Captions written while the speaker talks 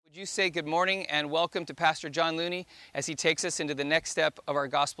Would you say good morning and welcome to Pastor John Looney as he takes us into the next step of our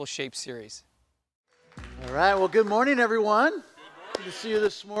Gospel Shape series. All right, well, good morning, everyone. Good to see you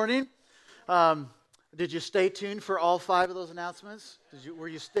this morning. Did you stay tuned for all 5 of those announcements? Were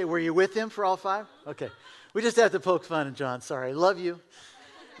you with him for all 5? Okay. We just have to poke fun at John. Sorry. Love you.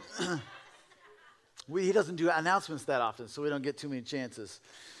 He doesn't do announcements that often, so we don't get too many chances.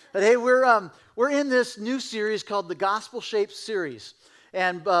 But hey, we're in this new series called the Gospel Shape series.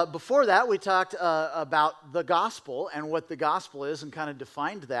 And before that, we talked about the gospel and what the gospel is and kind of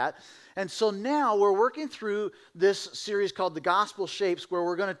defined that. And so now we're working through this series called The Gospel Shapes, where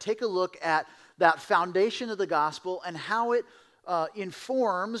we're going to take a look at that foundation of the gospel and how it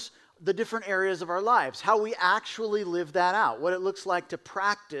informs the different areas of our lives, how we actually live that out, what it looks like to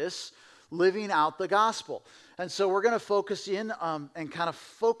practice living out the gospel. And so we're going to focus in and kind of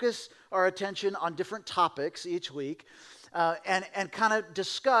focus our attention on different topics each week. And kind of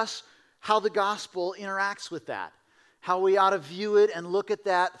discuss how the gospel interacts with that, how we ought to view it and look at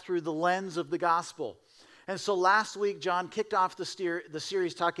that through the lens of the gospel. And so last week, John kicked off the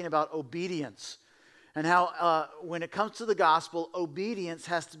series talking about obedience and how when it comes to the gospel, obedience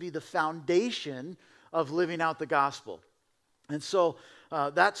has to be the foundation of living out the gospel. And so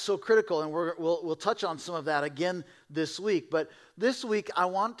that's so critical, and we'll touch on some of that again this week. But this week, I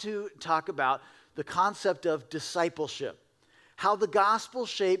want to talk about the concept of discipleship, how the gospel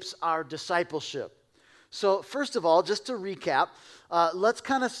shapes our discipleship. So first of all, just to recap, let's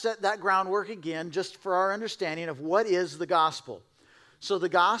kind of set that groundwork again just for our understanding of what is the gospel. So the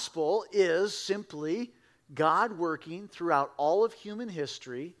gospel is simply God working throughout all of human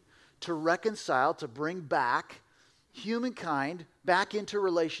history to reconcile, to bring back humankind back into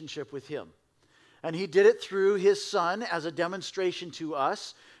relationship with Him. And He did it through His Son as a demonstration to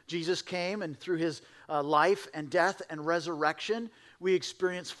us. Jesus came, and through His life and death and resurrection, we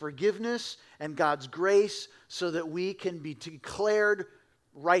experience forgiveness and God's grace so that we can be declared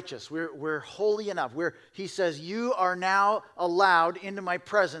righteous. We're holy enough. He says, you are now allowed into my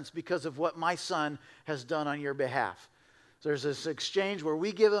presence because of what my Son has done on your behalf. So there's this exchange where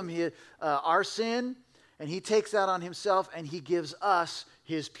we give Him our sin, and He takes that on Himself, and He gives us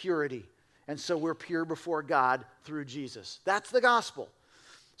His purity. And so we're pure before God through Jesus. That's the gospel.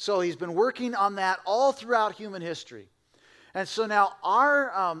 So He's been working on that all throughout human history. And so now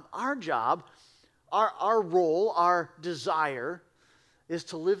our job, our role, our desire is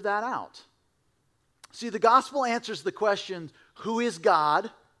to live that out. See, the gospel answers the question, who is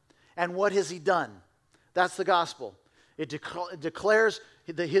God and what has He done? That's the gospel. It declares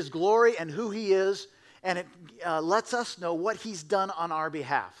His glory and who He is, and it lets us know what He's done on our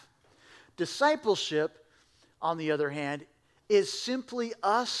behalf. Discipleship, on the other hand, is simply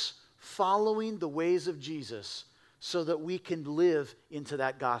us following the ways of Jesus so that we can live into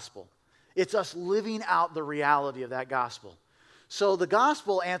that gospel. It's us living out the reality of that gospel. So the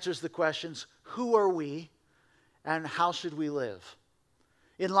gospel answers the questions, who are we and how should we live?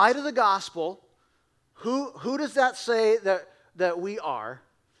 In light of the gospel, who does that say that we are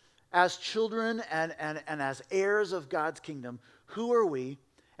as children and as heirs of God's kingdom? Who are we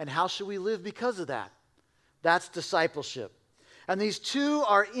and how should we live because of that? That's discipleship. And these two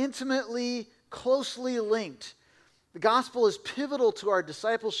are intimately, closely linked. The gospel is pivotal to our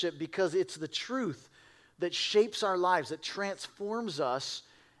discipleship because it's the truth that shapes our lives, that transforms us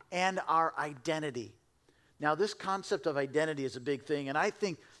and our identity. Now, this concept of identity is a big thing, and I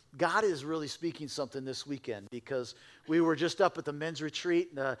think God is really speaking something this weekend because we were just up at the men's retreat.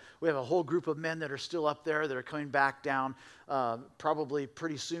 We have a whole group of men that are still up there that are coming back down probably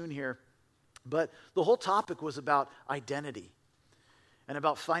pretty soon here. But the whole topic was about identity and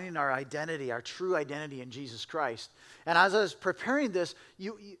about finding our identity, our true identity in Jesus Christ. And as I was preparing this,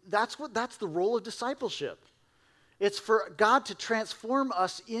 that's the role of discipleship. It's for God to transform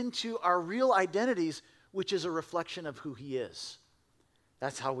us into our real identities, which is a reflection of who He is.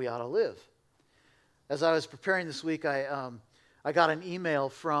 That's how we ought to live. As I was preparing this week, I got an email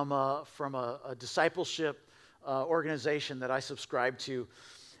from a discipleship organization that I subscribe to,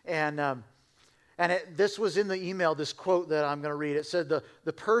 and this was in the email, this quote that I'm going to read. It said,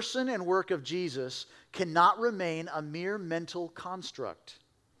 the person and work of Jesus cannot remain a mere mental construct,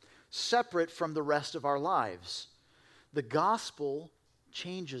 separate from the rest of our lives. The gospel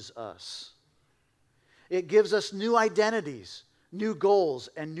changes us. It gives us new identities, new goals,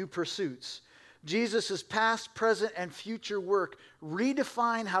 and new pursuits. Jesus' past, present, and future work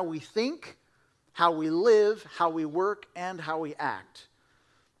redefine how we think, how we live, how we work, and how we act.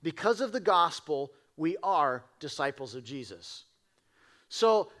 Because of the gospel, we are disciples of Jesus.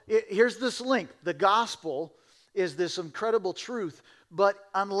 So here's this link. The gospel is this incredible truth, but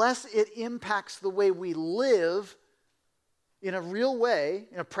unless it impacts the way we live in a real way,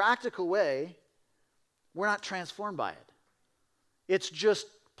 in a practical way, we're not transformed by it. It's just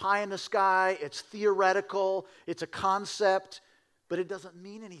pie in the sky, it's theoretical, it's a concept, but it doesn't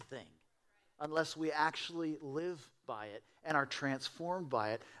mean anything unless we actually live by it and are transformed by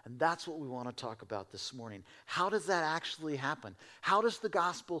it. And that's what we want to talk about this morning. How does that actually happen? How does the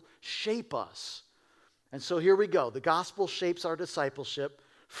gospel shape us? And so here we go. The gospel shapes our discipleship,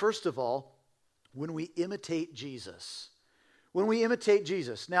 first of all, when we imitate Jesus. When we imitate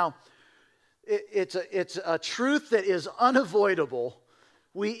Jesus. Now, it's a truth that is unavoidable.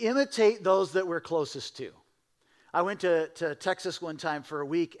 We imitate those that we're closest to. I went to Texas one time for a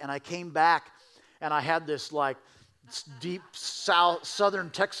week, and I came back, and I had this like deep southern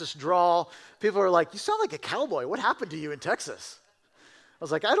Texas drawl. People are like, "You sound like a cowboy. What happened to you in Texas?" I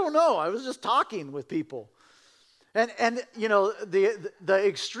was like, "I don't know. I was just talking with people." And you know, the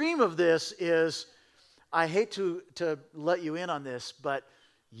extreme of this is, I hate to let you in on this, but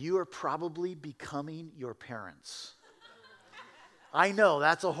you are probably becoming your parents. I know,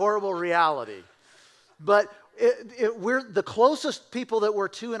 that's a horrible reality. But we're the closest people that we're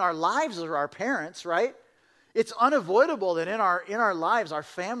to in our lives are our parents, right? It's unavoidable that in our lives, our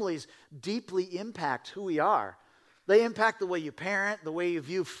families deeply impact who we are. They impact the way you parent, the way you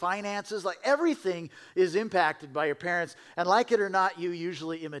view finances. Like everything is impacted by your parents. And like it or not, you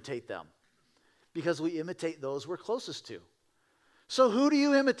usually imitate them because we imitate those we're closest to. So who do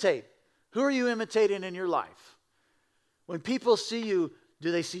you imitate? Who are you imitating in your life? When people see you,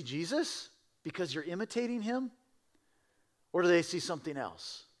 do they see Jesus because you're imitating him? Or do they see something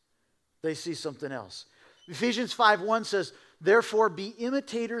else? They see something else. Ephesians 5:1 says, "Therefore be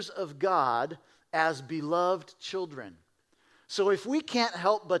imitators of God as beloved children." So if we can't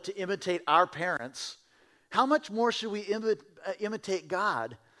help but to imitate our parents, how much more should we imitate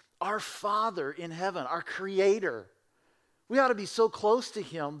God, our Father in heaven, our Creator? We ought to be so close to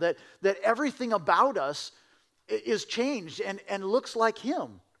him that everything about us is changed and looks like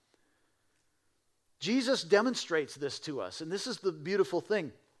him. Jesus demonstrates this to us, and this is the beautiful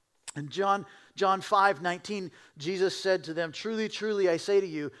thing. In John 5:19, Jesus said to them, "Truly, truly, I say to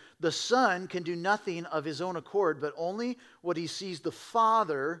you, the Son can do nothing of his own accord, but only what he sees the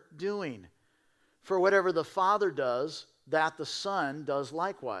Father doing. For whatever the Father does, that the Son does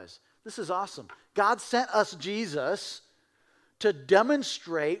likewise." This is awesome. God sent us Jesus to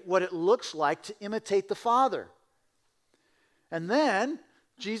demonstrate what it looks like to imitate the Father. And then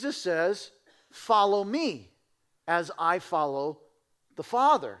Jesus says, "Follow me as I follow the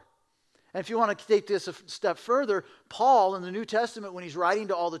Father." And if you want to take this a step further, Paul in the New Testament, when he's writing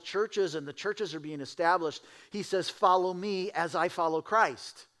to all the churches and the churches are being established, he says, "Follow me as I follow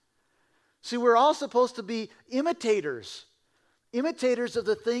Christ." See, we're all supposed to be imitators of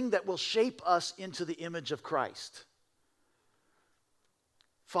the thing that will shape us into the image of Christ.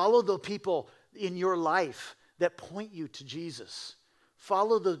 Follow the people in your life that point you to Jesus.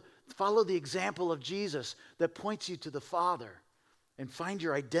 Follow the example of Jesus that points you to the Father, and find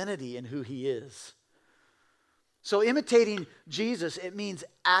your identity in who he is. So imitating Jesus, it means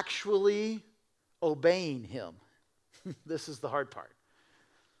actually obeying him. This is the hard part.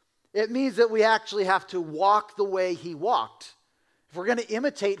 It means that we actually have to walk the way he walked. If we're going to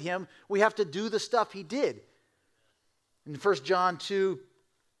imitate him, we have to do the stuff he did. In 1 John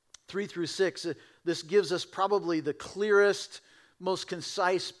 2:3-6, this gives us probably the clearest, most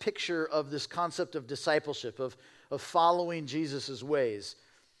concise picture of this concept of discipleship, of following Jesus' ways.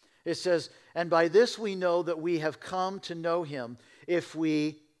 It says, "And by this we know that we have come to know him if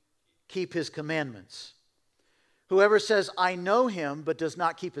we keep his commandments. Whoever says, 'I know him,' but does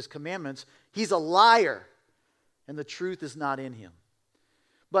not keep his commandments, he's a liar, and the truth is not in him.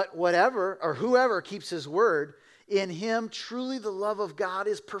 But whoever keeps his word, in him truly the love of God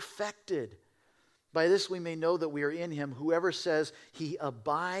is perfected. By this we may know that we are in him. Whoever says he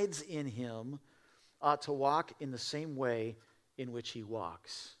abides in him ought to walk in the same way in which he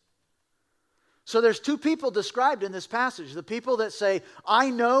walks." So there's two people described in this passage. The people that say, "I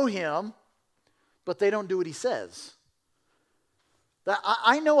know him," but they don't do what he says. That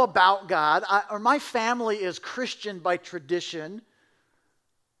I know about God, or my family is Christian by tradition,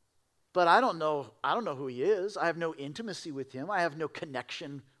 but I don't know who he is. I have no intimacy with him. I have no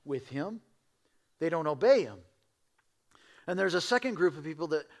connection with him. They don't obey him. And there's a second group of people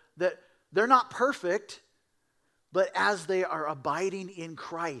that they're not perfect, but as they are abiding in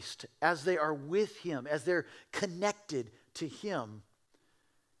Christ, as they are with him, as they're connected to him,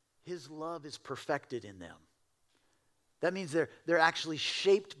 his love is perfected in them. That means they're actually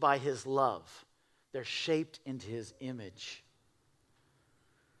shaped by his love. They're shaped into his image.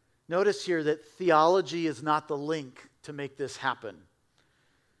 Notice here that theology is not the link to make this happen.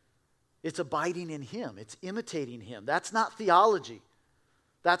 It's abiding in Him. It's imitating Him. That's not theology.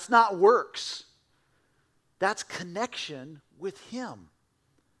 That's not works. That's connection with Him.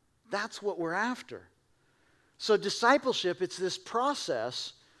 That's what we're after. So discipleship, it's this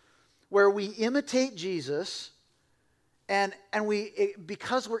process where we imitate Jesus, and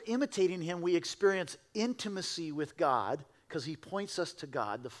because we're imitating Him, we experience intimacy with God, because He points us to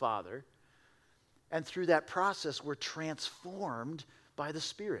God the Father. And through that process, we're transformed by the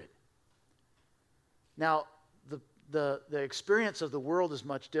Spirit. Now, the experience of the world is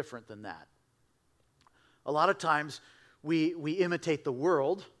much different than that. A lot of times, we imitate the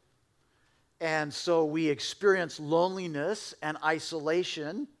world, and so we experience loneliness and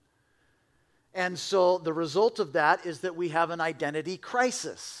isolation. And so the result of that is that we have an identity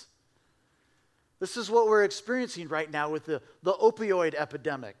crisis. This is what we're experiencing right now with the opioid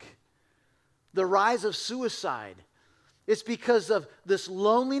epidemic, the rise of suicide. It's because of this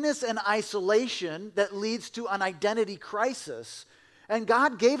loneliness and isolation that leads to an identity crisis. And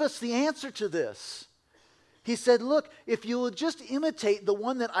God gave us the answer to this. He said, look, if you will just imitate the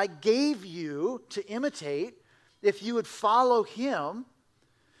one that I gave you to imitate, if you would follow Him,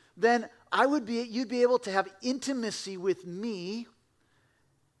 then you'd be able to have intimacy with me.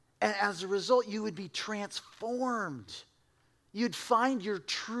 And as a result, you would be transformed. You'd find your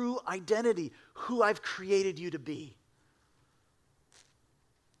true identity, who I've created you to be.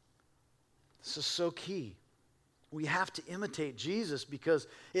 This is so key. We have to imitate Jesus because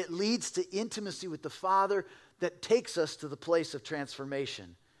it leads to intimacy with the Father that takes us to the place of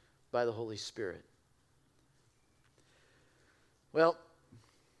transformation by the Holy Spirit. Well,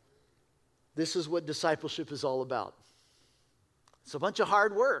 this is what discipleship is all about. It's a bunch of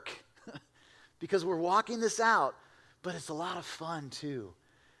hard work because we're walking this out, but it's a lot of fun too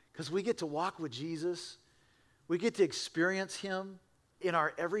because we get to walk with Jesus. We get to experience Him in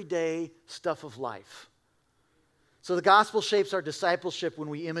our everyday stuff of life. So the gospel shapes our discipleship when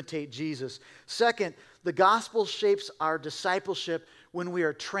we imitate Jesus. Second, the gospel shapes our discipleship when we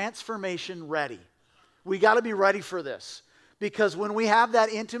are transformation ready. We got to be ready for this because when we have that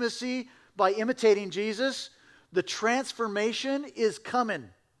intimacy by imitating Jesus, the transformation is coming.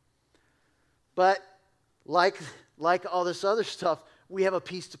 But like all this other stuff, we have a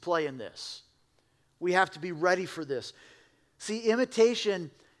piece to play in this. We have to be ready for this. See, imitation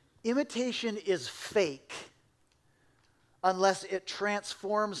is fake unless it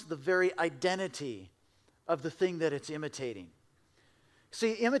transforms the very identity of the thing that it's imitating.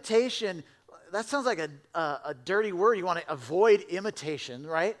 See, imitation, that sounds like a dirty word. You want to avoid imitation,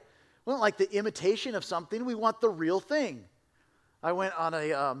 right? We don't like the imitation of something. We want the real thing. I went on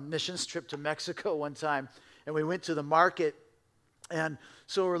a missions trip to Mexico one time, and we went to the market. And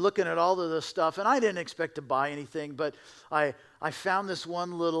so we're looking at all of this stuff, and I didn't expect to buy anything, but I found this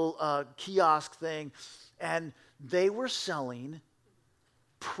one little kiosk thing, and they were selling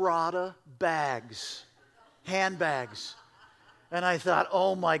Prada bags, handbags. And I thought,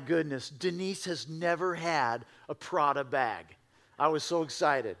 oh my goodness, Denise has never had a Prada bag. I was so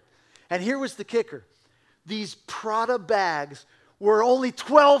excited. And here was the kicker. These Prada bags were only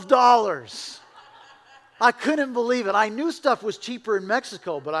 $12. I couldn't believe it. I knew stuff was cheaper in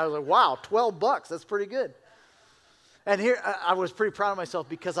Mexico, but I was like, wow, $12, that's pretty good. And here, I was pretty proud of myself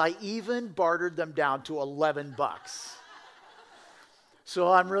because I even bartered them down to $11.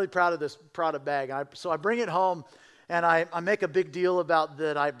 So I'm really proud of this Prada bag. So I bring it home, and I make a big deal about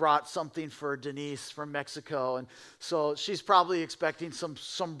that I brought something for Denise from Mexico. And so she's probably expecting some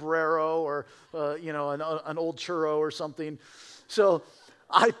sombrero or, an old churro or something. So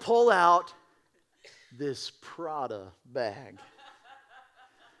I pull out this Prada bag.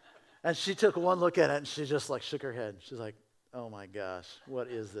 And she took one look at it, and she just shook her head. She's like, oh my gosh, what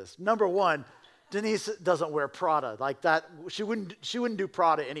is this? Number one, Denise doesn't wear Prada like that. She wouldn't do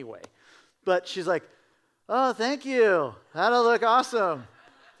Prada anyway. But she's like, oh, thank you. That'll look awesome.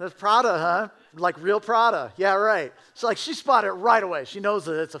 That's Prada, huh? Like real Prada. Yeah, right. So she spotted it right away. She knows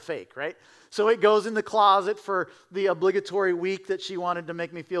that it's a fake, right? So it goes in the closet for the obligatory week that she wanted to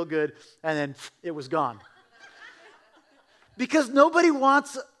make me feel good, and then it was gone. Because nobody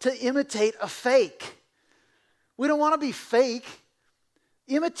wants to imitate a fake. We don't want to be fake.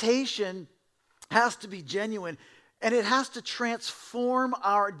 Imitation has to be genuine, and it has to transform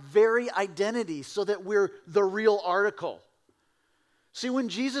our very identity so that we're the real article. See, when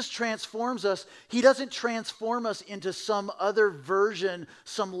Jesus transforms us, He doesn't transform us into some other version,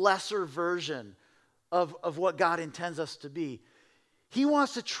 some lesser version of what God intends us to be. He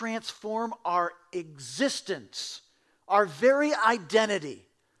wants to transform our existence, our very identity,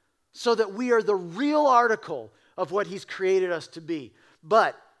 so that we are the real article of what he's created us to be.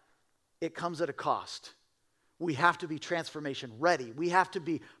 But it comes at a cost. We have to be transformation ready. We have to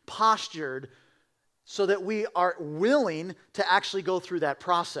be postured so that we are willing to actually go through that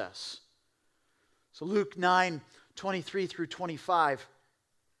process. So Luke 9:23 through 25,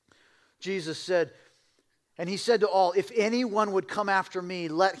 Jesus said, and he said to all, if anyone would come after me,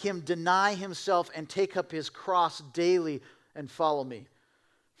 let him deny himself and take up his cross daily and follow me.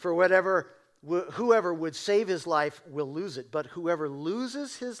 For whoever would save his life will lose it, but whoever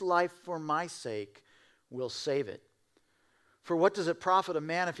loses his life for my sake will save it. For what does it profit a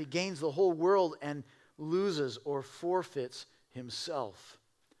man if he gains the whole world and loses or forfeits himself?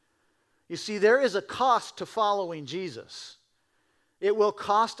 You see, there is a cost to following Jesus. It will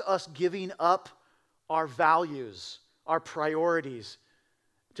cost us giving up our values, our priorities,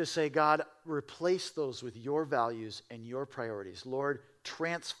 to say, God, replace those with your values and your priorities. Lord,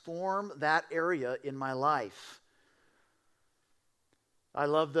 transform that area in my life. I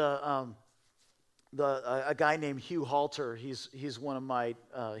love a guy named Hugh Halter. He's one of my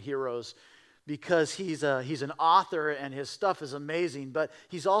heroes because he's an author and his stuff is amazing, but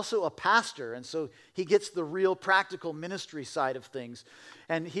he's also a pastor, and so he gets the real practical ministry side of things.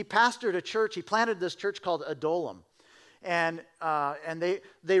 And he pastored a church. He planted this church called Adullam. And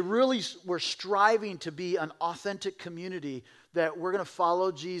they really were striving to be an authentic community that we're going to follow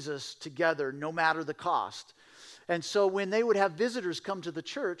Jesus together no matter the cost. And so when they would have visitors come to the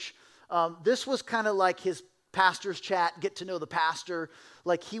church, this was kind of like his pastor's chat, get to know the pastor.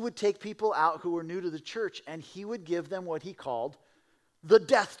 Like he would take people out who were new to the church and he would give them what he called the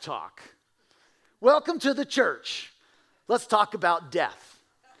death talk. Welcome to the church. Let's talk about death.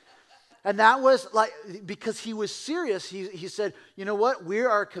 And that was like, because he was serious, he said, you know what, we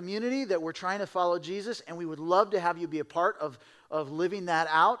are a community that we're trying to follow Jesus, and we would love to have you be a part of living that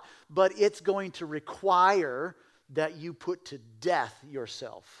out, but it's going to require that you put to death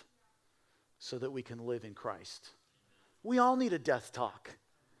yourself so that we can live in Christ. We all need a death talk.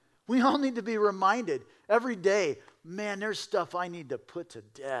 We all need to be reminded every day, man, there's stuff I need to put to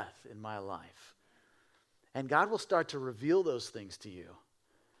death in my life. And God will start to reveal those things to you.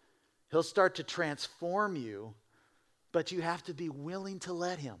 He'll start to transform you, but you have to be willing to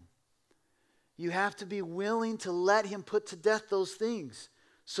let him. You have to be willing to let him put to death those things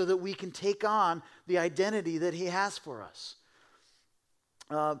so that we can take on the identity that he has for us.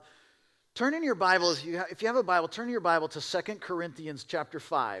 Turn in your Bible, if you have a Bible, turn in your Bible to 2 Corinthians chapter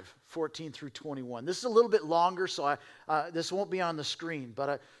 5, 14 through 21. This is a little bit longer, so this won't be on the screen,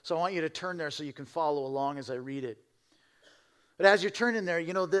 so I want you to turn there so you can follow along as I read it. But as you're turning there,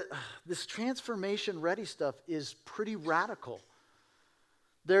 you know, this transformation ready stuff is pretty radical.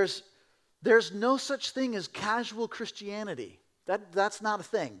 There's no such thing as casual Christianity. That's not a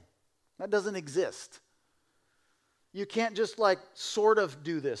thing. That doesn't exist. You can't just like sort of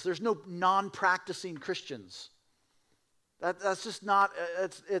do this. There's no non-practicing Christians. That's just not,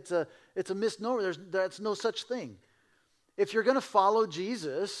 it's a misnomer. There's no such thing. If you're going to follow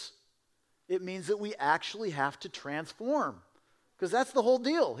Jesus, it means that we actually have to transform. Because that's the whole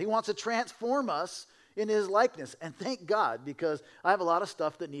deal. He wants to transform us in his likeness. And thank God, because I have a lot of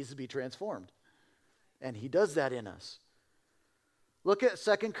stuff that needs to be transformed. And he does that in us. Look at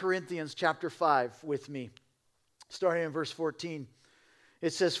 2 Corinthians chapter 5 with me, starting in verse 14.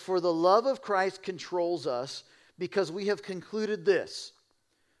 It says, for the love of Christ controls us, because we have concluded this,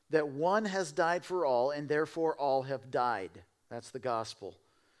 that one has died for all, and therefore all have died. That's the gospel.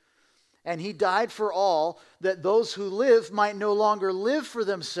 And he died for all, that those who live might no longer live for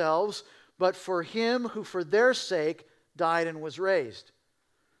themselves, but for him who for their sake died and was raised.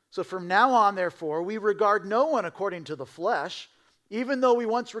 So from now on, therefore, we regard no one according to the flesh. Even though we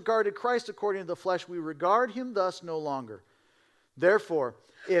once regarded Christ according to the flesh, we regard him thus no longer. Therefore,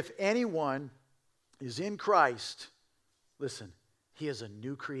 if anyone is in Christ, listen, he is a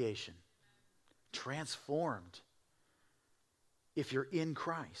new creation, transformed, if you're in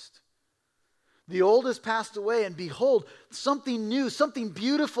Christ. The old has passed away, and behold, something new, something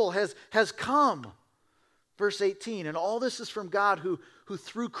beautiful has come. Verse 18, and all this is from God who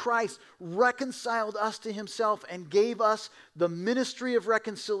through Christ reconciled us to himself and gave us the ministry of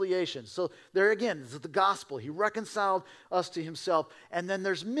reconciliation. So there again, this is the gospel. He reconciled us to himself. And then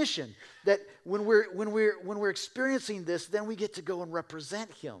there's mission, that when we're experiencing this, then we get to go and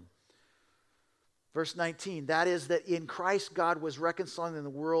represent him. Verse 19, that is that in Christ God was reconciling the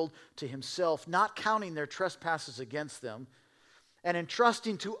world to himself, not counting their trespasses against them, and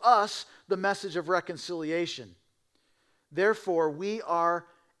entrusting to us the message of reconciliation. Therefore, we are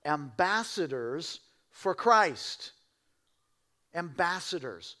ambassadors for Christ.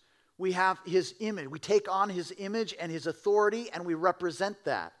 Ambassadors. We have his image. We take on his image and his authority, and we represent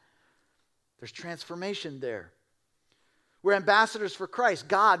that. There's transformation there. We're ambassadors for Christ,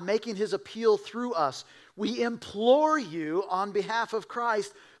 God making his appeal through us. We implore you on behalf of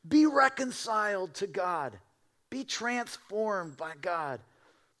Christ, be reconciled to God. Be transformed by God.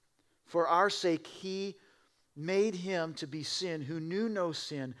 For our sake, he made him to be sin who knew no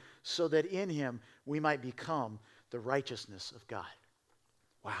sin, so that in him we might become the righteousness of God.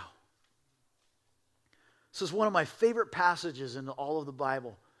 Wow. This is one of my favorite passages in all of the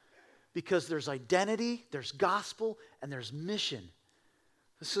Bible, because there's identity, there's gospel, and there's mission.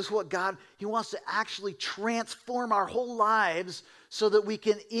 This is what God, he wants to actually transform our whole lives so that we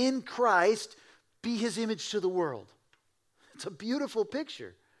can, in Christ, be his image to the world. It's a beautiful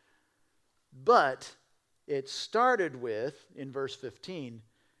picture. But it started with, in verse 15,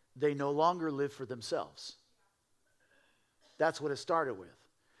 they no longer live for themselves. That's what it started with.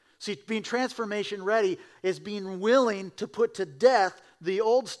 See, being transformation ready is being willing to put to death the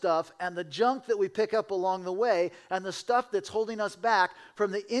old stuff and the junk that we pick up along the way and the stuff that's holding us back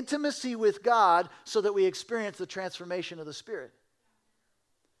from the intimacy with God so that we experience the transformation of the Spirit.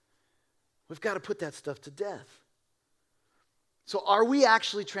 We've got to put that stuff to death. So are we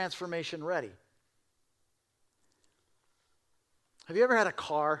actually transformation ready? Have you ever had a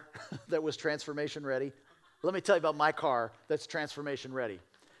car that was transformation ready? Let me tell you about my car that's transformation ready.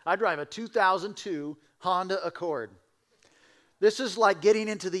 I drive a 2002 Honda Accord. This is like getting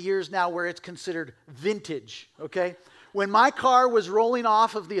into the years now where it's considered vintage, okay? When my car was rolling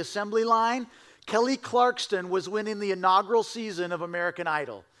off of the assembly line, Kelly Clarkson was winning the inaugural season of American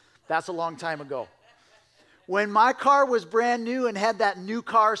Idol. That's a long time ago. When my car was brand new and had that new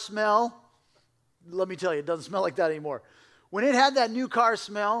car smell, let me tell you, it doesn't smell like that anymore. When it had that new car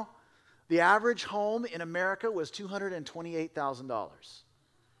smell, the average home in America was $228,000.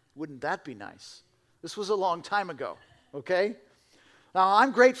 Wouldn't that be nice? This was a long time ago, okay? Now,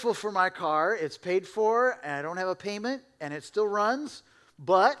 I'm grateful for my car. It's paid for, and I don't have a payment, and it still runs,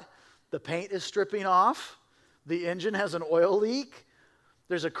 but the paint is stripping off. The engine has an oil leak.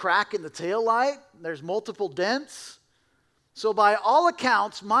 There's a crack in the taillight. There's multiple dents. So by all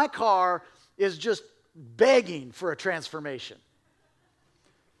accounts, my car is just begging for a transformation.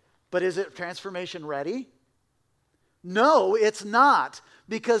 But is it transformation ready? No, it's not,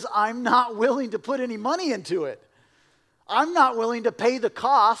 because I'm not willing to put any money into it. I'm not willing to pay the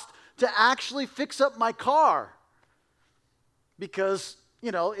cost to actually fix up my car because,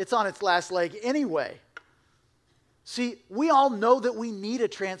 it's on its last leg anyway. See, we all know that we need a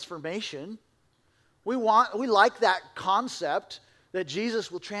transformation. We like that concept that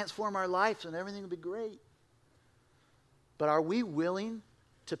Jesus will transform our lives and everything will be great. But are we willing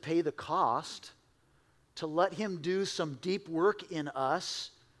to pay the cost to let him do some deep work in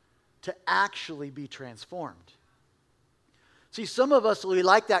us to actually be transformed? See, some of us, we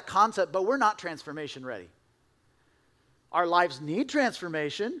like that concept, but we're not transformation ready. Our lives need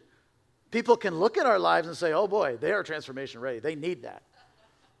transformation. People can look at our lives and say, oh boy, they are transformation ready. They need that.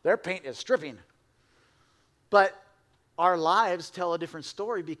 Their paint is stripping. But our lives tell a different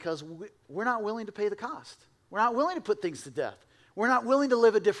story because we're not willing to pay the cost. We're not willing to put things to death. We're not willing to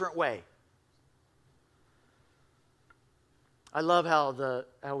live a different way. I love how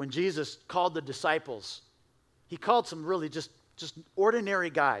when Jesus called the disciples, he called some really just ordinary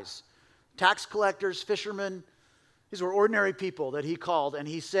guys, tax collectors, fishermen. These were ordinary people that he called, and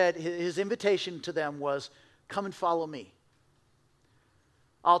he said his invitation to them was, come and follow me.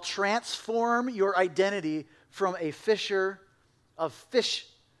 I'll transform your identity from a fisher of fish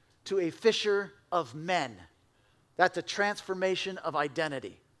to a fisher of men. That's a transformation of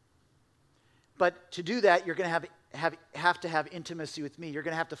identity. But to do that, you're going to have to have intimacy with me. You're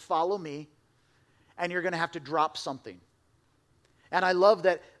going to have to follow me, and you're going to have to drop something. And I love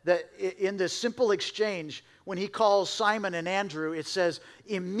that in this simple exchange, when he calls Simon and Andrew, it says,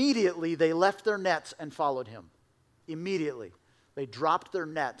 immediately they left their nets and followed him. Immediately. They dropped their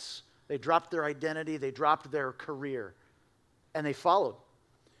nets. They dropped their identity. They dropped their career. And they followed.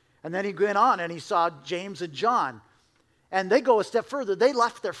 And then he went on and he saw James and John. And they go a step further. They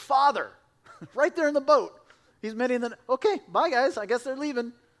left their father right there in the boat. He's meeting them. Okay, bye guys. I guess they're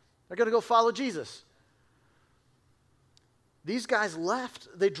leaving. They're going to go follow Jesus. These guys left.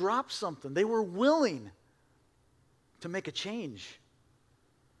 They dropped something. They were willing to make a change.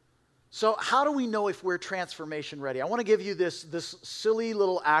 So how do we know if we're transformation ready? I want to give you this silly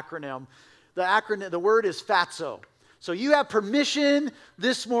little acronym. The word is FATSO. So you have permission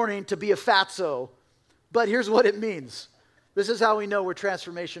this morning to be a FATSO, but here's what it means. This is how we know we're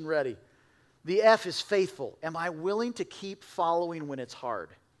transformation ready. The F is faithful. Am I willing to keep following when it's hard?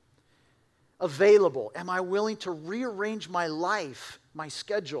 Available. Am I willing to rearrange my life, my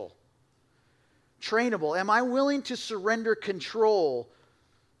schedule? Trainable. Am I willing to surrender control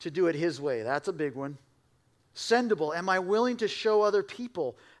to do it His way? That's a big one. Sendable. Am I willing to show other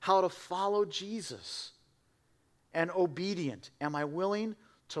people how to follow Jesus? And obedient. Am I willing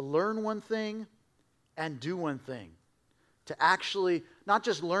to learn one thing and do one thing? To actually not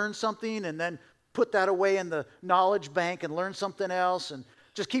just learn something and then put that away in the knowledge bank and learn something else and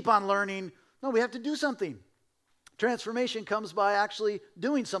just keep on learning. No, we have to do something. Transformation comes by actually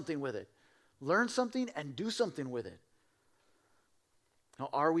doing something with it. Learn something and do something with it. Now,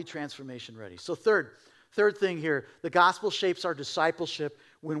 are we transformation ready? So third thing here, the gospel shapes our discipleship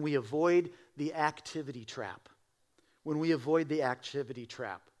when we avoid the activity trap. When we avoid the activity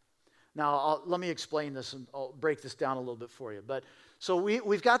trap. Now, let me explain this and I'll break this down a little bit for you. So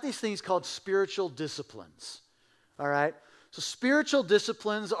we've got these things called spiritual disciplines. All right? So spiritual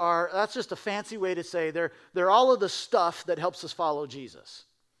disciplines that's just a fancy way to say they're all of the stuff that helps us follow Jesus.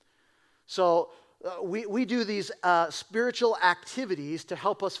 So we do these spiritual activities to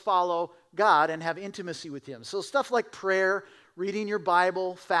help us follow God and have intimacy with Him. So stuff like prayer, reading your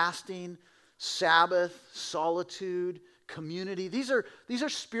Bible, fasting, Sabbath, solitude, community. These are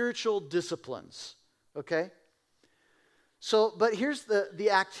spiritual disciplines. Okay? So, but here's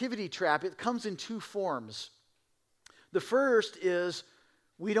the activity trap. It comes in two forms. The first is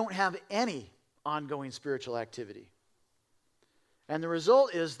we don't have any ongoing spiritual activity. And the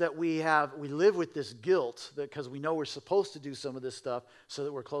result is that we live with this guilt because we know we're supposed to do some of this stuff so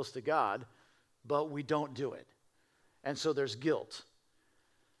that we're close to God, but we don't do it. And so there's guilt.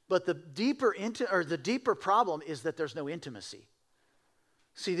 But the deeper problem is that there's no intimacy.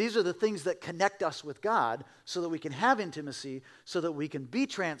 See, these are the things that connect us with God so that we can have intimacy, so that we can be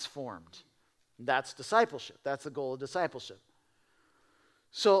transformed. That's discipleship. That's the goal of discipleship.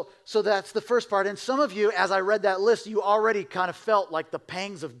 So that's the first part. And some of you, as I read that list, you already kind of felt like the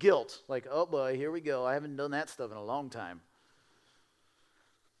pangs of guilt. Like, oh boy, here we go. I haven't done that stuff in a long time.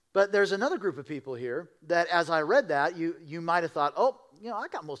 But there's another group of people here that as I read that, you might have thought, oh, I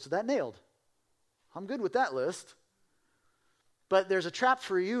got most of that nailed. I'm good with that list. But there's a trap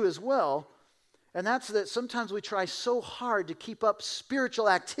for you as well. And that's that sometimes we try so hard to keep up spiritual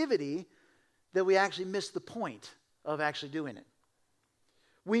activity that we actually miss the point of actually doing it.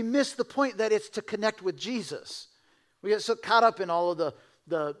 We miss the point that it's to connect with Jesus. We get so caught up in all of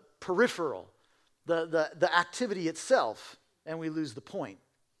the peripheral, the activity itself, and we lose the point.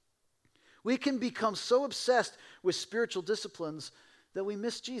 We can become so obsessed with spiritual disciplines that we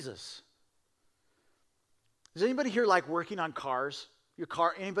miss Jesus. Does anybody here like working on cars?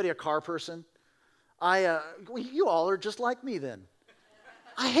 Anybody a car person? You all are just like me then.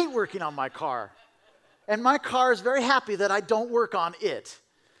 I hate working on my car. And my car is very happy that I don't work on it.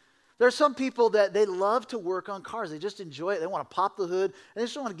 There's some people that they love to work on cars. They just enjoy it. They want to pop the hood, and they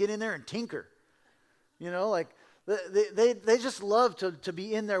just want to get in there and tinker. They just love to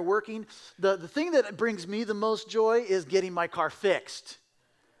be in there working. The thing that brings me the most joy is getting my car fixed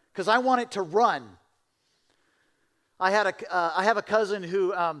because I want it to run. I have a cousin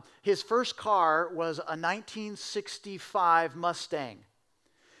who his first car was a 1965 Mustang.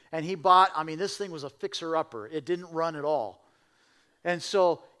 And he bought, this thing was a fixer-upper. It didn't run at all. And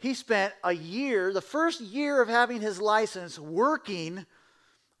so he spent a year, the first year of having his license, working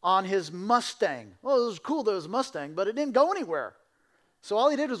on his Mustang. Well, it was cool that it was a Mustang, but it didn't go anywhere. So all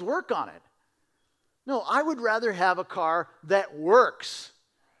he did was work on it. No, I would rather have a car that works,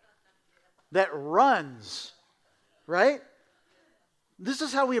 that runs, right? This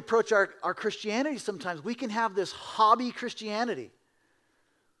is how we approach our Christianity sometimes. We can have this hobby Christianity.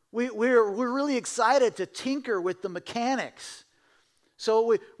 We're really excited to tinker with the mechanics.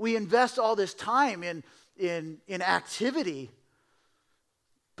 So we invest all this time in activity,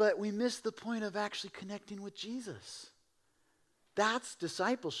 but we miss the point of actually connecting with Jesus. That's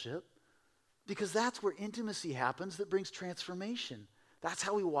discipleship, because that's where intimacy happens that brings transformation. That's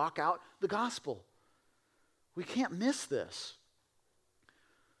how we walk out the gospel. We can't miss this.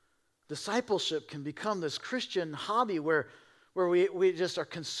 Discipleship can become this Christian hobby where we just are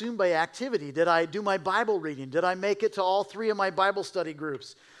consumed by activity. Did I do my Bible reading? Did I make it to all 3 of my Bible study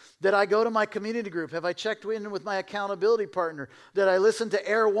groups? Did I go to my community group? Have I checked in with my accountability partner? Did I listen to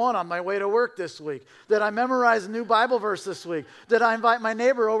Air 1 on my way to work this week? Did I memorize a new Bible verse this week? Did I invite my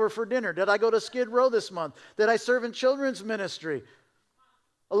neighbor over for dinner? Did I go to Skid Row this month? Did I serve in children's ministry?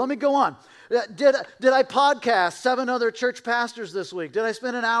 Let me go on. Did I podcast 7 other church pastors this week? Did I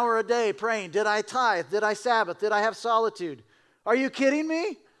spend an hour a day praying? Did I tithe? Did I Sabbath? Did I have solitude? Are you kidding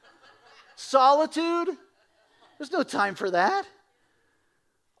me? Solitude? There's no time for that.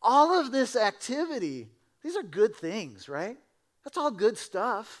 all of this activity, these are good things, right? That's all good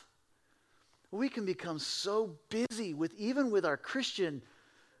stuff. We can become so busy even with our Christian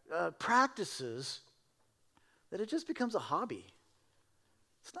practices that it just becomes a hobby.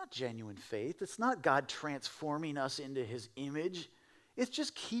 It's not genuine faith. It's not God transforming us into his image. It's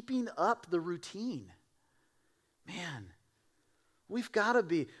just keeping up the routine. Man, we've got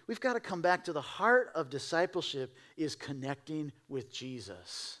to come back to the heart of discipleship is connecting with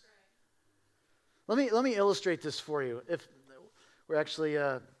Jesus. Let me illustrate this for you. If we're actually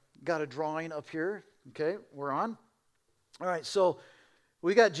got a drawing up here. Okay, we're on. All right, so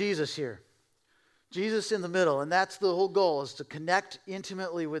we got Jesus here. Jesus in the middle, and that's the whole goal, is to connect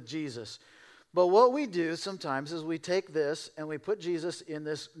intimately with Jesus. But what we do sometimes is we take this and we put Jesus in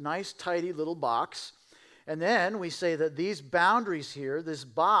this nice, tidy little box, and then we say that these boundaries here, this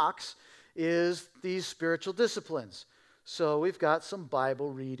box, is these spiritual disciplines. So we've got some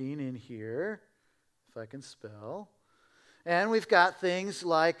Bible reading in here, if I can spell. And we've got things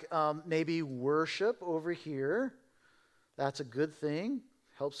like maybe worship over here. That's a good thing.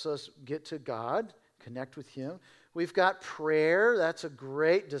 Helps us get to God, connect with him. We've got prayer. That's a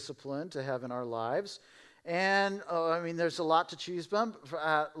great discipline to have in our lives. And, there's a lot to choose from.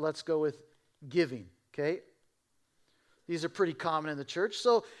 Let's go with giving, okay? These are pretty common in the church.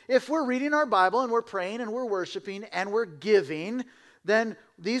 So if we're reading our Bible and we're praying and we're worshiping and we're giving, then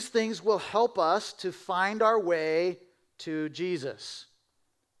these things will help us to find our way to Jesus.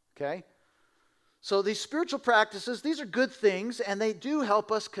 Okay? So these spiritual practices, these are good things, and they do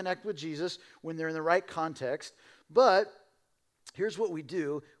help us connect with Jesus when they're in the right context. But here's what we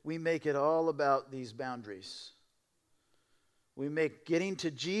do. We make it all about these boundaries. We make getting to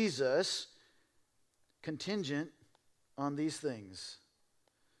Jesus contingent on these things.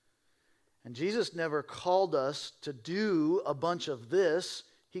 And Jesus never called us to do a bunch of this.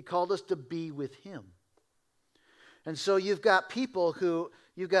 He called us to be with him. And so you've got people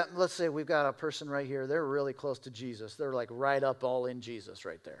let's say we've got a person right here. They're really close to Jesus. They're like right up all in Jesus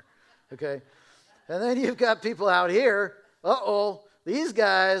right there. Okay? And then you've got people out here. These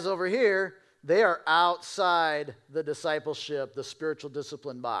guys over here, they are outside the discipleship, the spiritual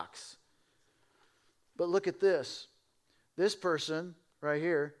discipline box. But look at this. This person right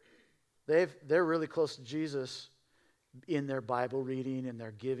here, they're really close to Jesus in their Bible reading and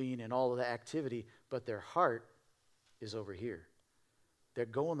their giving and all of the activity, but their heart is over here. They're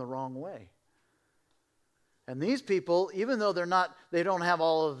going the wrong way. And these people, even though they don't have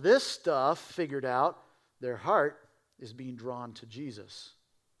all of this stuff figured out, their heart is being drawn to Jesus.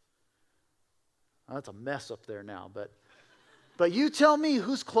 Now, that's a mess up there now, but you tell me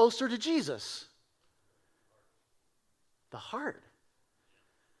who's closer to Jesus? The heart.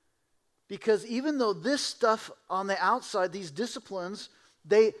 Because even though this stuff on the outside, these disciplines,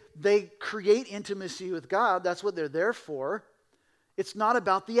 they create intimacy with God. That's what they're there for. It's not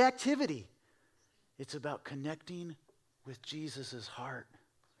about the activity. It's about connecting with Jesus' heart.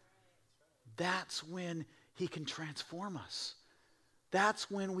 That's when he can transform us. That's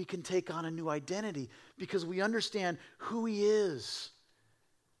when we can take on a new identity because we understand who he is.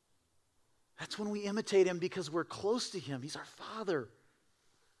 That's when we imitate him because we're close to him. He's our Father.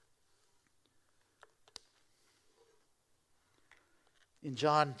 In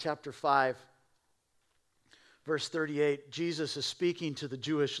John chapter 5, verse 38, Jesus is speaking to the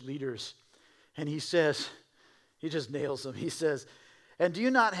Jewish leaders, and he says, he just nails them. He says, "And do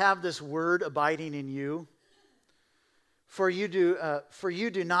you not have this word abiding in you? For you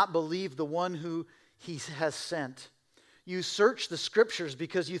do not believe the one who he has sent. You search the scriptures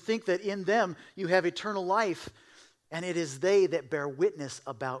because you think that in them you have eternal life, and it is they that bear witness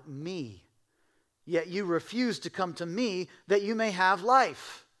about me. Yet you refuse to come to me that you may have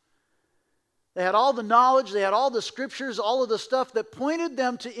life." They had all the knowledge, they had all the scriptures, all of the stuff that pointed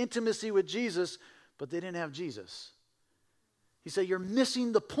them to intimacy with Jesus, but they didn't have Jesus. He said, you're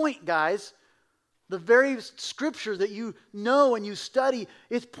missing the point, guys. The very scripture that you know and you study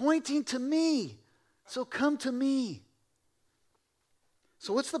is pointing to me. So come to me.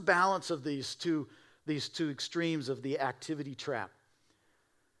 So what's the balance of these two extremes of the activity trap?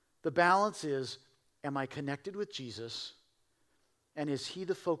 The balance is, am I connected with Jesus? And is he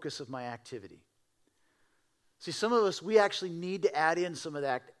the focus of my activity? See, some of us, we actually need to add in some of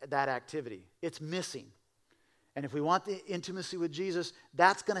that activity. It's missing. And if we want the intimacy with Jesus,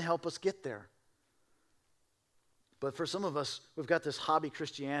 that's going to help us get there. But for some of us, we've got this hobby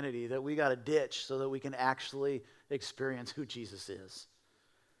Christianity that we got to ditch so that we can actually experience who Jesus is.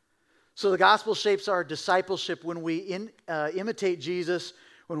 So the gospel shapes our discipleship when we imitate Jesus,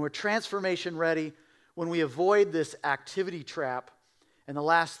 when we're transformation ready, when we avoid this activity trap, And the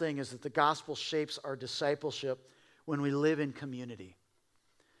last thing is that the gospel shapes our discipleship when we live in community.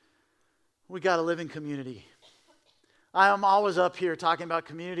 We got to live in community. I'm always up here talking about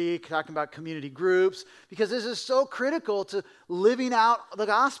community groups, because this is so critical to living out the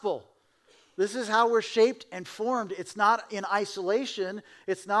gospel. This is how we're shaped and formed. It's not in isolation.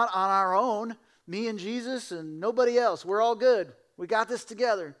 It's not on our own, me and Jesus and nobody else. We're all good. We got this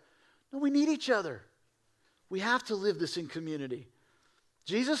together. No, we need each other. We have to live this in community.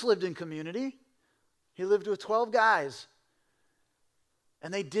 Jesus lived in community. He lived with 12 guys.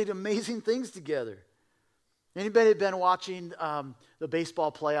 And they did amazing things together. Anybody been watching the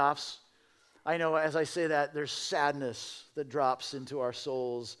baseball playoffs? I know as I say that, there's sadness that drops into our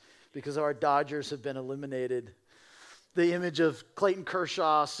souls because our Dodgers have been eliminated. The image of Clayton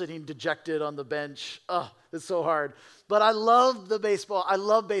Kershaw sitting dejected on the bench. Oh, it's so hard. But I love baseball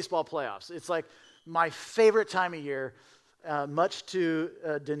playoffs. It's like my favorite time of year, much to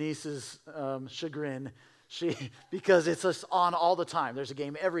Denise's chagrin, because it's just on all the time. There's a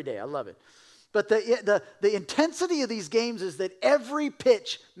game every day. I love it. But the intensity of these games is that every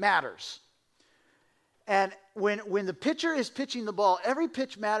pitch matters. And when the pitcher is pitching the ball, every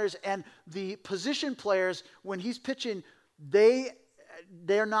pitch matters. And the position players, when he's pitching,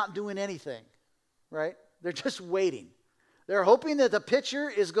 they're not doing anything, right? They're just waiting. They're hoping that the pitcher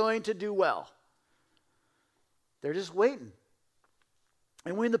is going to do well. They're just waiting.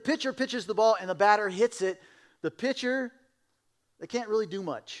 And when the pitcher pitches the ball and the batter hits it, the pitcher, they can't really do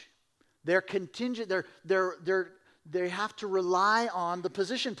much. They're contingent. They have to rely on the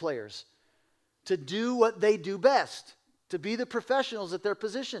position players to do what they do best, to be the professionals at their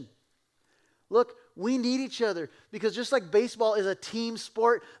position. Look, we need each other, because just like baseball is a team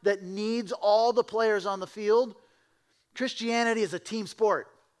sport that needs all the players on the field, Christianity is a team sport.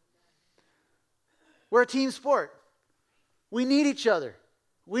 We're a team sport. We need each other.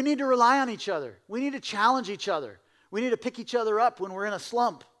 We need to rely on each other. We need to challenge each other. We need to pick each other up when we're in a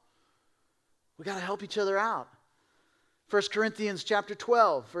slump. We got to help each other out. 1 Corinthians chapter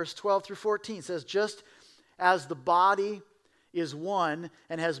 12, verse 12 through 14 says, just as the body is one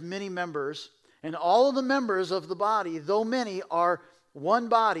and has many members, and all of the members of the body, though many, are one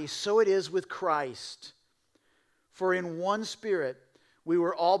body, so it is with Christ. For in one Spirit we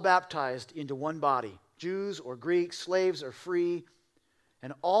were all baptized into one body, Jews or Greeks, slaves or free,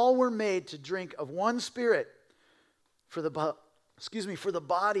 and all were made to drink of one Spirit. For the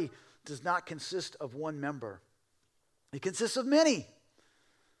body does not consist of one member. It consists of many.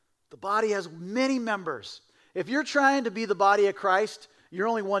 The body has many members. If you're trying to be the body of Christ, you're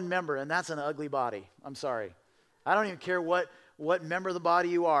only one member, and that's an ugly body. I'm sorry. I don't even care what member of the body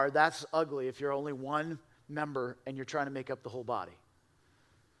you are. That's ugly if you're only one member and you're trying to make up the whole body.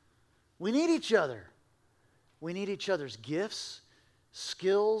 We need each other. We need each other's gifts,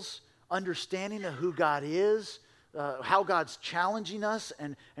 skills, understanding of who God is, how God's challenging us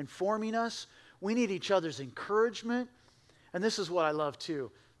and forming us. We need each other's encouragement. And this is what I love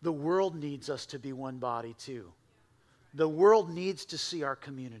too. The world needs us to be one body too. The world needs to see our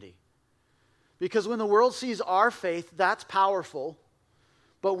community. Because when the world sees our faith, that's powerful.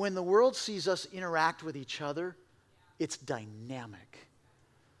 But when the world sees us interact with each other, it's dynamic.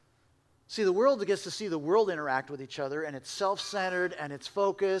 See, the world gets to see the world interact with each other, and it's self-centered, and it's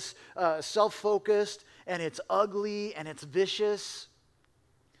self-focused, and it's ugly, and it's vicious.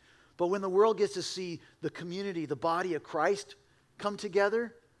 But when the world gets to see the community, the body of Christ, come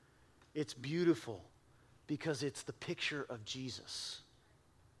together, it's beautiful because it's the picture of Jesus.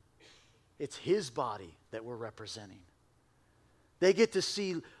 It's his body that we're representing. They get to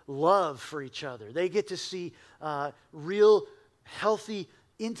see love for each other. They get to see real, healthy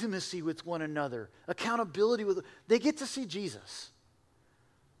intimacy with one another, accountability with. They get to see Jesus.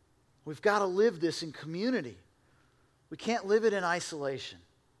 We've got to live this in community. We can't live it in isolation.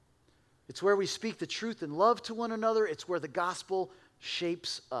 It's where we speak the truth and love to one another. It's where the gospel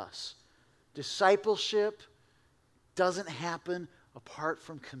shapes us. Discipleship doesn't happen apart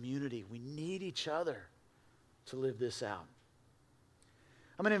from community. We need each other to live this out.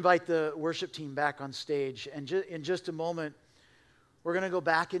 I'm going to invite the worship team back on stage, and in just a moment, we're going to go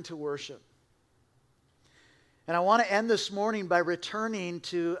back into worship. And I want to end this morning by returning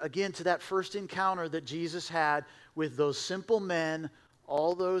to that first encounter that Jesus had with those simple men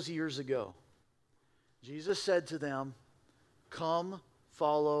all those years ago. Jesus said to them, "Come,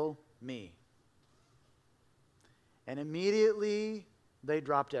 follow me." And immediately they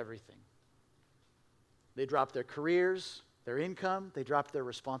dropped everything. They dropped their careers, their income, they dropped their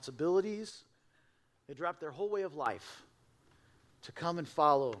responsibilities, they dropped their whole way of life to come and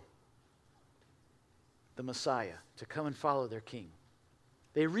follow the Messiah, to come and follow their King.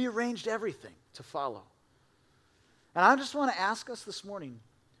 They rearranged everything to follow. And I just want to ask us this morning,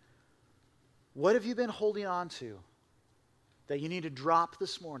 what have you been holding on to that you need to drop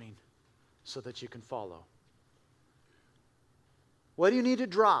this morning so that you can follow? What do you need to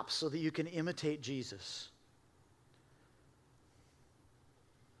drop so that you can imitate Jesus?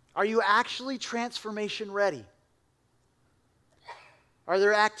 Are you actually transformation ready? Are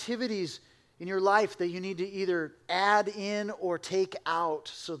there activities in your life that you need to either add in or take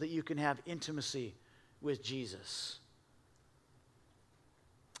out so that you can have intimacy with Jesus?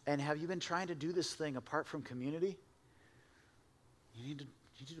 And have you been trying to do this thing apart from community? You need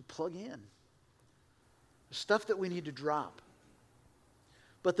to plug in. There's stuff that we need to drop.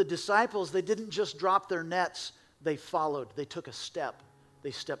 But the disciples, they didn't just drop their nets, they followed. They took a step.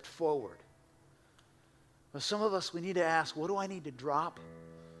 They stepped forward. But some of us, we need to ask, what do I need to drop?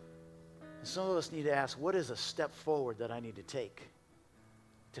 And some of us need to ask, what is a step forward that I need to take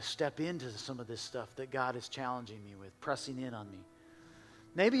to step into some of this stuff that God is challenging me with, pressing in on me?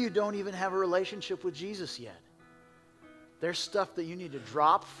 Maybe you don't even have a relationship with Jesus yet. There's stuff that you need to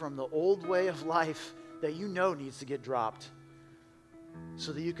drop from the old way of life that you know needs to get dropped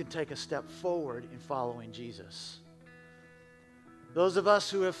so that you can take a step forward in following Jesus. Those of us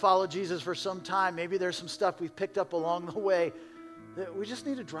who have followed Jesus for some time, maybe there's some stuff we've picked up along the way that we just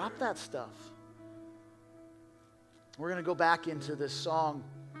need to drop that stuff. We're going to go back into this song,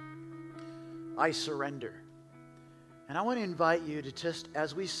 I Surrender. And I want to invite you to just,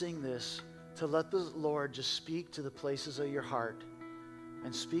 as we sing this, to let the Lord just speak to the places of your heart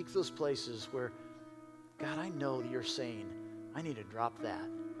and speak those places where, God, I know that you're saying, I need to drop that,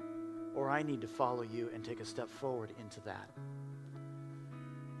 or I need to follow you and take a step forward into that.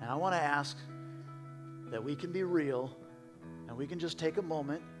 And I want to ask that we can be real and we can just take a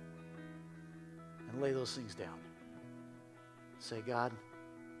moment and lay those things down. Say, God,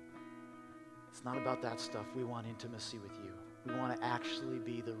 it's not about that stuff. We want intimacy with you. We want to actually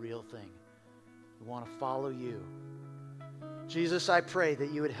be the real thing. We want to follow you. Jesus, I pray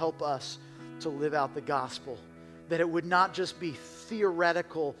that you would help us to live out the gospel, that it would not just be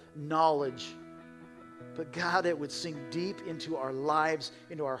theoretical knowledge, but God, it would sink deep into our lives,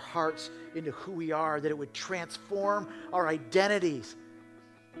 into our hearts, into who we are, that it would transform our identities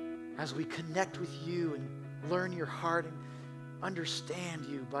as we connect with you and learn your heart and understand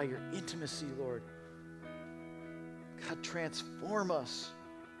you by your intimacy, Lord. God, transform us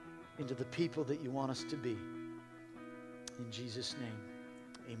into the people that you want us to be. In Jesus'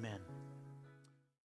 name, amen.